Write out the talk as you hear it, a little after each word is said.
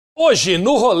Hoje,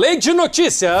 no Rolê de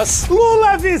Notícias...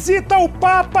 Lula visita o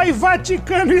Papa e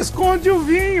Vaticano esconde o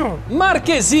vinho.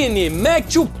 Marquezine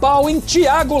mete o pau em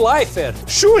Thiago Leifert.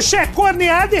 Xuxa é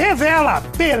corneada e revela: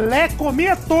 Pelé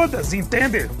comia todas,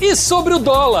 entende? E sobre o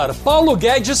dólar, Paulo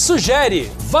Guedes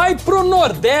sugere: vai pro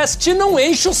Nordeste e não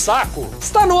enche o saco.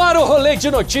 Está no ar o Rolê de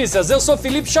Notícias. Eu sou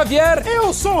Felipe Xavier.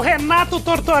 Eu sou Renato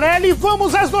Tortorelli e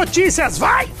vamos às notícias,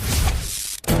 vai!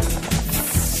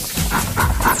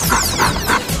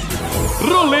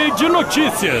 Rolê de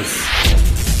Notícias.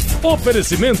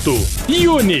 Oferecimento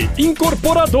Uni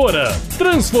Incorporadora,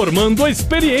 transformando a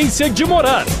experiência de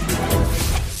morar.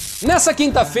 Nessa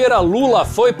quinta-feira, Lula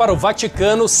foi para o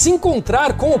Vaticano se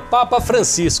encontrar com o Papa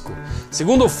Francisco.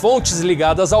 Segundo fontes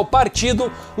ligadas ao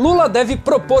partido, Lula deve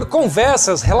propor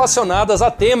conversas relacionadas a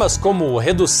temas como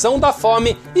redução da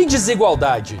fome e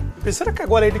desigualdade. Será que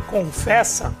agora ele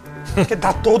confessa? Porque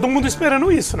tá todo mundo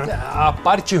esperando isso, né? A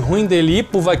parte ruim dele ir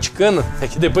pro Vaticano é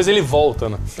que depois ele volta,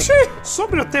 né?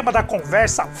 Sobre o tema da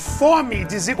conversa, fome e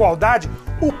desigualdade,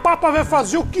 o Papa vai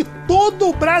fazer o que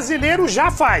todo brasileiro já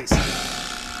faz: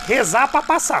 rezar pra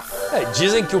passar.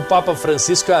 Dizem que o Papa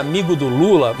Francisco é amigo do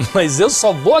Lula, mas eu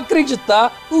só vou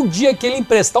acreditar o dia que ele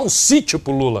emprestar um sítio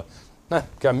pro Lula, né?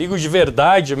 Porque amigo de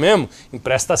verdade mesmo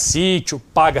empresta sítio,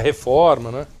 paga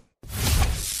reforma, né?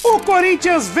 O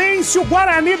Corinthians vence o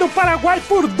Guarani do Paraguai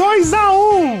por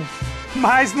 2-1,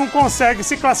 mas não consegue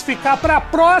se classificar para a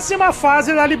próxima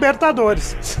fase da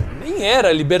Libertadores. Nem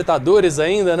era Libertadores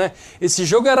ainda, né? Esse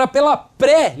jogo era pela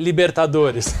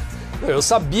pré-Libertadores. Eu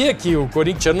sabia que o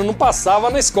corintiano não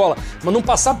passava na escola, mas não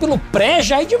passar pelo pré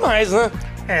já é demais, né?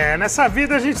 Nessa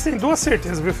vida a gente tem duas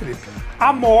certezas, viu, Felipe?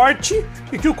 A morte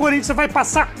e que o Corinthians vai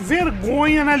passar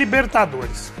vergonha na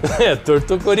Libertadores.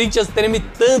 Torto, o Corinthians treme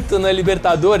tanto na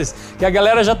Libertadores que a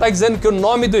galera já tá dizendo que o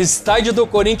nome do estádio do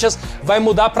Corinthians vai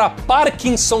mudar pra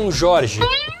Parkinson Jorge.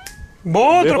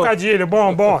 Bom trocadilho,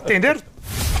 bom, entenderam?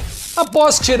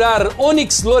 Após tirar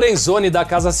Onyx Lorenzoni da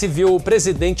Casa Civil, o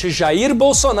presidente Jair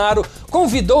Bolsonaro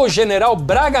convidou o general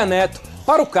Braga Neto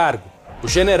para o cargo. O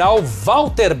general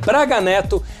Walter Braga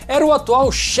Neto era o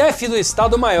atual chefe do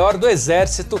Estado-Maior do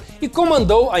Exército e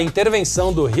comandou a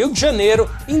intervenção do Rio de Janeiro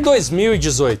em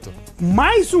 2018.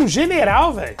 Mais um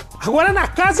general, velho. Agora na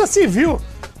Casa Civil.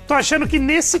 Tô achando que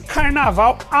nesse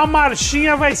carnaval a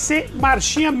marchinha vai ser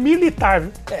marchinha militar,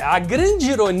 viu? A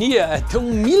grande ironia é ter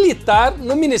um militar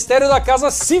no Ministério da Casa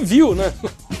Civil, né?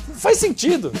 Não faz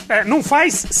sentido. Não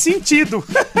faz sentido.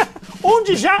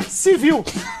 Onde já se viu.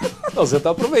 Você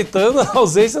tá aproveitando a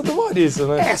ausência do Maurício,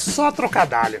 né? É só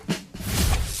trocadilho.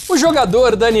 O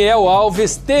jogador Daniel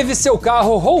Alves teve seu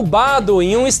carro roubado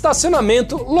em um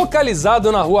estacionamento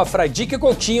localizado na rua Fradique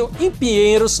Coutinho, em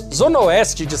Pinheiros, zona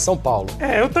oeste de São Paulo.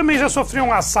 Eu também já sofri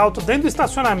um assalto dentro do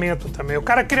estacionamento também. O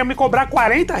cara queria me cobrar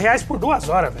R$40 por 2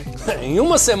 horas, velho. Em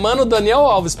uma semana, o Daniel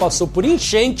Alves passou por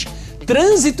enchente,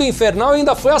 trânsito infernal e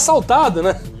ainda foi assaltado,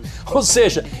 né? Ou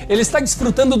seja, ele está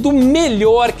desfrutando do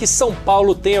melhor que São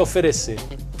Paulo tem a oferecer.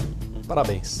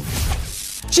 Parabéns.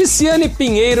 Ticiane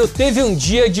Pinheiro teve um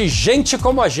dia de gente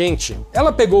como a gente.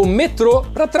 Ela pegou o metrô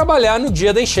para trabalhar no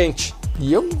dia da enchente.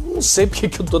 E eu não sei porque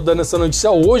que eu tô dando essa notícia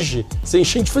hoje. Essa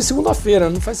enchente foi segunda-feira,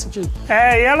 não faz sentido.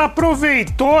 E ela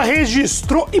aproveitou,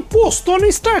 registrou e postou no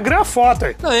Instagram a foto.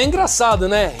 Não, é engraçado,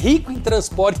 né? Rico em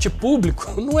transporte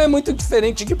público não é muito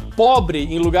diferente de pobre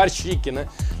em lugar chique, né?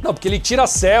 Não, porque ele tira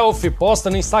selfie, posta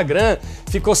no Instagram,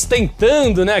 fica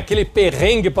ostentando, né, aquele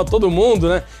perrengue pra todo mundo,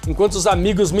 né? Enquanto os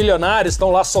amigos milionários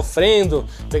estão lá sofrendo,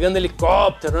 pegando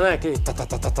helicóptero, né? Aquele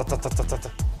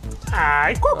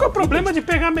e qual que é o problema de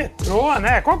pegar metrô,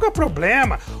 né? Qual que é o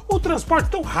problema? O transporte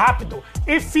tão rápido,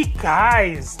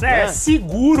 eficaz, né?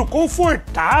 Seguro,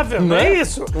 confortável, não é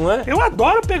isso? Não é? Eu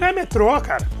adoro pegar metrô,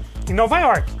 cara. Em Nova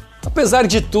York. Apesar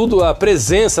de tudo, a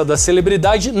presença da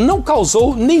celebridade não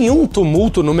causou nenhum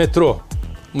tumulto no metrô.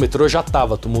 O metrô já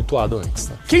estava tumultuado antes,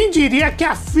 né? Quem diria que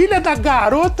a filha da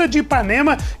garota de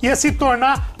Ipanema ia se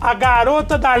tornar a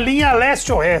garota da linha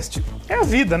leste-oeste? É a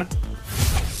vida, né?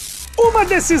 Uma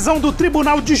decisão do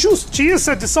Tribunal de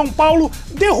Justiça de São Paulo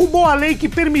derrubou a lei que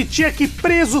permitia que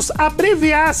presos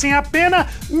abreviassem a pena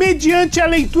mediante a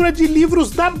leitura de livros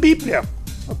da Bíblia.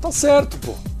 Tá certo,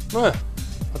 pô. Não é?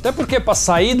 Até porque para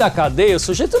sair da cadeia o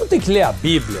sujeito não tem que ler a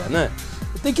Bíblia, né?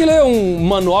 Tem que ler um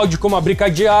manual de como abrir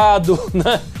cadeado,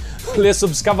 né? Ler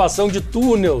sobre escavação de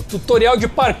túnel, tutorial de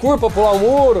parkour para pular o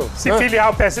muro. Se filiar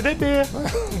ao PSDB.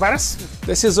 Várias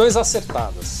decisões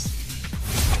acertadas.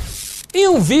 Em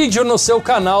um vídeo no seu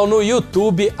canal no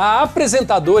YouTube, a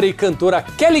apresentadora e cantora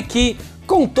Kelly Key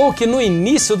contou que no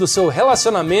início do seu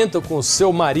relacionamento com o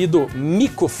seu marido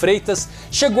Mico Freitas,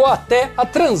 chegou até a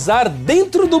transar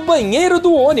dentro do banheiro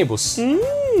do ônibus.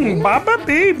 Baba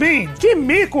bem. Que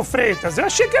mico, Freitas. Eu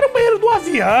achei que era o banheiro do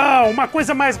avião, uma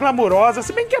coisa mais glamurosa,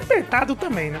 se bem que apertado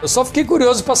também, né? Eu só fiquei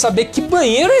curioso pra saber que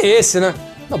banheiro é esse, né?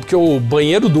 Não, porque o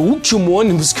banheiro do último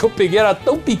ônibus que eu peguei era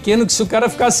tão pequeno que se o cara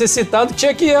ficasse excitado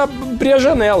tinha que abrir a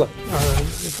janela.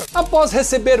 Após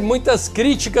receber muitas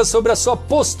críticas sobre a sua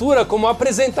postura como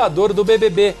apresentador do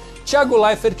BBB, Thiago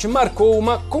Leifert marcou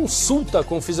uma consulta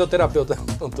com o fisioterapeuta.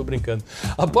 Não tô brincando.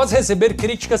 Após receber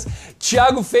críticas,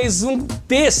 Thiago fez um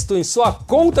texto em sua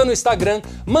conta no Instagram,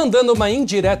 mandando uma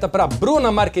indireta para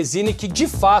Bruna Marquezine, que de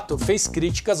fato fez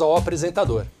críticas ao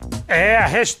apresentador. A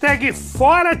hashtag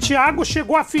Fora Thiago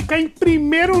chegou a ficar em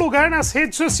primeiro lugar nas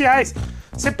redes sociais.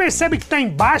 Você percebe que tá em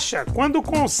baixa quando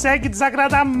consegue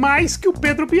desagradar mais que o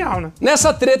Pedro Bial, né?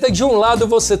 Nessa treta, de um lado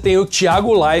você tem o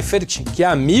Thiago Leifert, que é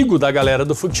amigo da galera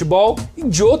do futebol, e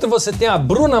de outro você tem a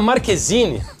Bruna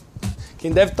Marquezine. Quem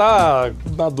deve estar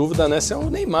na dúvida, né, se é o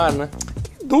Neymar, né?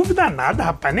 Que dúvida nada,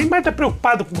 rapaz. Neymar tá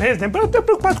preocupado com eles, Neymar tá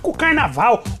preocupado com o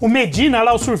carnaval. O Medina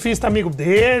lá, o surfista amigo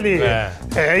dele.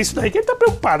 É isso daí que ele tá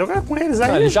preocupado. Agora com eles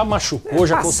aí... Ele já machucou,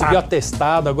 já conseguiu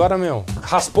atestado, agora,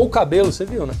 raspou o cabelo, você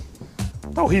viu, né?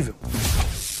 Tá horrível.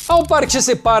 Ao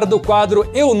participar do quadro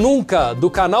Eu Nunca,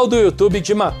 do canal do YouTube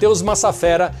de Matheus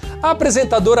Massafera, a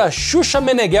apresentadora Xuxa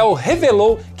Meneghel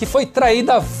revelou que foi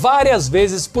traída várias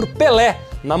vezes por Pelé,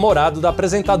 namorado da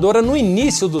apresentadora no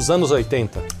início dos anos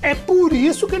 80. É por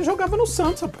isso que ele jogava no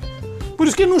Santos, rapaz. Por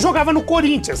isso que ele não jogava no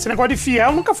Corinthians. Esse negócio de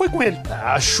fiel nunca foi com ele.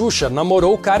 A Xuxa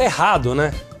namorou o cara errado,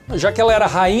 né? Já que ela era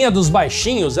rainha dos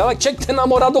baixinhos, ela tinha que ter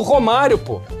namorado o Romário,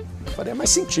 pô. Faria mais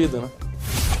sentido, né?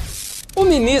 O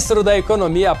ministro da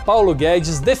Economia, Paulo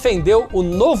Guedes, defendeu o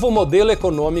novo modelo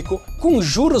econômico com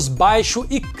juros baixos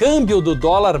e câmbio do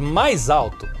dólar mais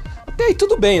alto. Até aí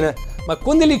tudo bem, né? Mas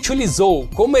quando ele utilizou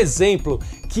como exemplo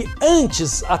que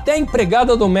antes até a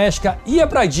empregada doméstica ia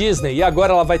pra Disney e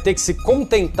agora ela vai ter que se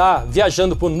contentar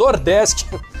viajando pro Nordeste,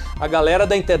 a galera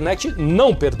da internet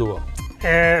não perdoa.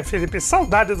 Felipe,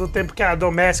 saudade do tempo que a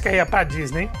doméstica ia pra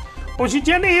Disney. Hoje em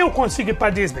dia nem eu consigo ir pra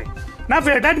Disney. Na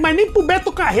verdade, mas nem pro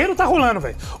Beto Carreiro tá rolando,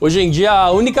 velho. Hoje em dia,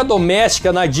 a única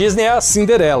doméstica na Disney é a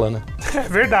Cinderela, né? É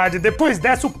verdade. Depois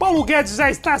dessa, o Paulo Guedes já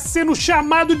está sendo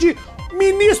chamado de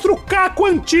Ministro Caco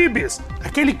Antibes,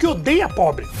 aquele que odeia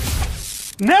pobre.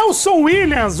 Nelson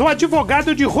Williams, o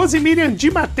advogado de Rosemiriam de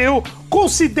Matteo,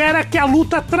 considera que a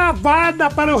luta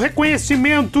travada para o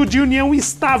reconhecimento de união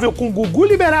estável com Gugu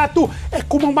Liberato é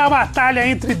como uma batalha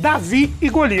entre Davi e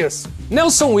Golias.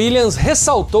 Nelson Williams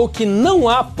ressaltou que não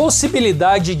há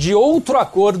possibilidade de outro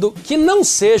acordo que não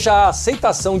seja a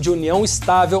aceitação de união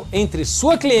estável entre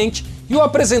sua cliente e o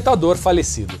apresentador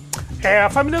falecido. A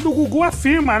família do Gugu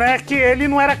afirma, né, que ele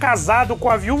não era casado com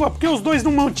a viúva porque os dois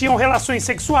não mantinham relações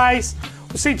sexuais,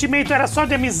 o sentimento era só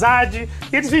de amizade,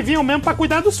 e eles viviam mesmo pra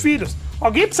cuidar dos filhos.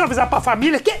 Alguém precisa avisar pra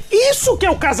família que é isso que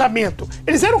é o casamento.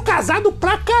 Eles eram casados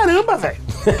pra caramba, velho.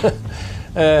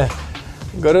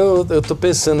 Agora eu tô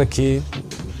pensando aqui,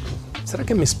 será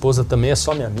que a minha esposa também é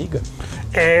só minha amiga?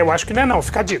 Eu acho que não,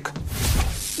 fica a dica.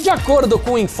 De acordo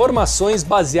com informações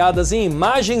baseadas em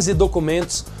imagens e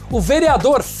documentos, o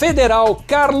vereador federal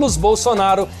Carlos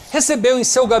Bolsonaro recebeu em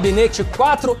seu gabinete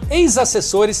 4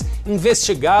 ex-assessores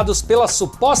investigados pela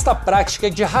suposta prática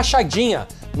de rachadinha,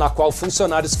 na qual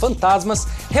funcionários fantasmas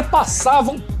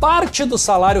repassavam parte do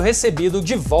salário recebido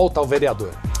de volta ao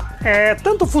vereador.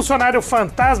 Tanto funcionário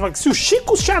fantasma que se o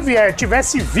Chico Xavier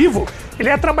tivesse vivo, ele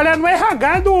ia trabalhar no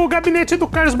RH do gabinete do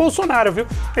Carlos Bolsonaro, viu?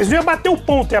 Eles iam bater o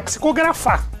ponto, ia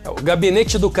psicografar. O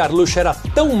gabinete do Carluxo era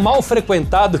tão mal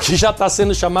frequentado que já está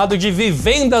sendo chamado de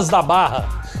Vivendas da Barra,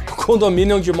 o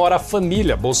condomínio onde mora a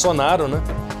família Bolsonaro, né?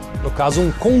 No caso,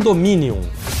 um condomínio.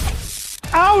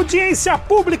 A audiência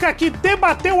pública que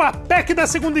debateu a PEC da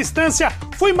segunda instância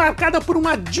foi marcada por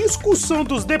uma discussão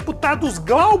dos deputados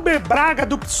Glauber Braga,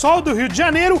 do PSOL do Rio de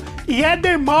Janeiro, e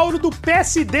Éder Mauro, do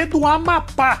PSD do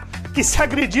Amapá, que se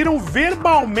agrediram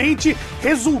verbalmente,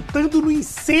 resultando no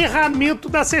encerramento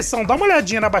da sessão. Dá uma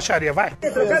olhadinha na baixaria, vai.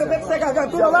 Eu quero ver que você garganta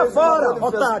tudo lá fora,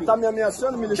 otário. Tá me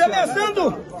ameaçando, me Te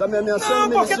ameaçando? Tá me ameaçando, Não,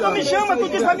 porque tu me chama, tu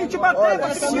diz pra mim te bater,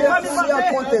 porque tu me vai me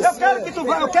bater.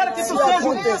 Eu quero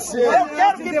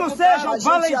que tu seja o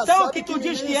valentão que tu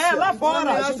diz que é lá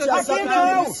fora. Aqui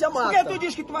não. Porque tu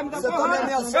diz que tu vai me dar porrada.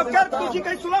 Eu quero que tu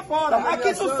diga isso lá fora.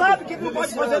 Aqui tu sabe que tu não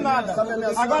pode fazer nada.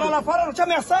 Agora lá fora não te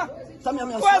ameaçar? Tá me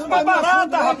ameaçando. Tu és uma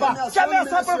barata, rapaz. Te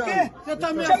ameaçar por quê?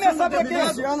 Te ameaçar por quê?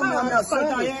 Me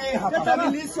ameaçando. A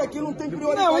milícia aqui não tem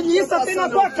prioridade. Não, a milícia tem na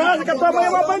tua casa, que a tua mãe é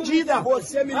uma bandida.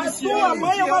 Você é miliciano. A tua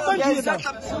mãe é uma bandida.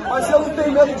 Mas eu não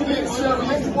tenho medo de miliciano.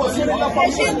 Você ainda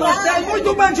Matei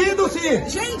muito bandido,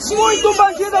 sim. Muito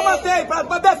bandido eu matei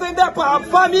pra defender a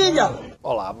família.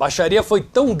 Olha lá, a baixaria foi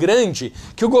tão grande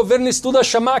que o governo estuda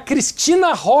chamar a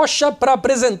Cristina Rocha para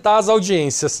apresentar as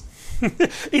audiências.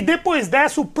 E depois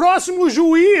dessa, o próximo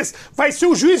juiz vai ser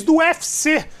o juiz do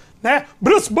UFC, né?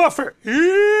 Bruce Buffer.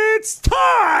 It's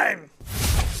time!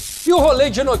 E o rolê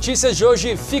de notícias de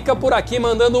hoje fica por aqui,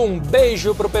 mandando um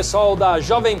beijo pro pessoal da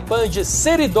Jovem Pan de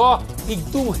Seridó e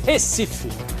do Recife.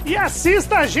 E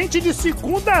assista a gente de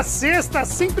segunda a sexta,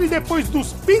 sempre depois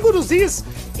dos Pingo dos Is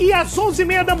e às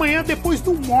 11h30 da manhã depois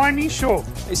do Morning Show.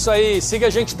 Isso aí, siga a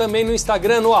gente também no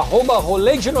Instagram, no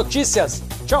 @rolê de notícias.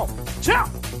 Tchau! Tchau!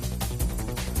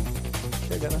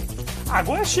 Chega, né?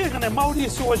 Agora chega, né?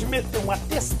 Maurício hoje meteu um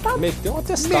atestado. Meteu um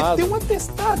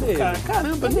atestado, cara.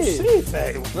 Caramba, eu não sei,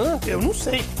 velho. Eu não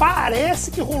sei. Parece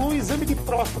que rolou um exame de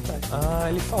próstata. Ah,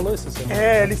 ele falou isso assim.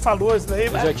 É, ele falou isso daí.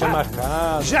 Já tinha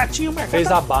marcado. Já tinha marcado. Fez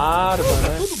a barba,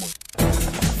 né? Todo mundo.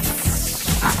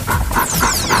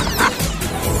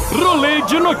 Rolê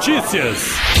de notícias.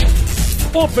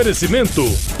 Oferecimento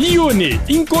Uni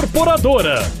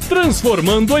Incorporadora.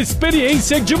 Transformando a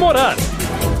experiência de morar.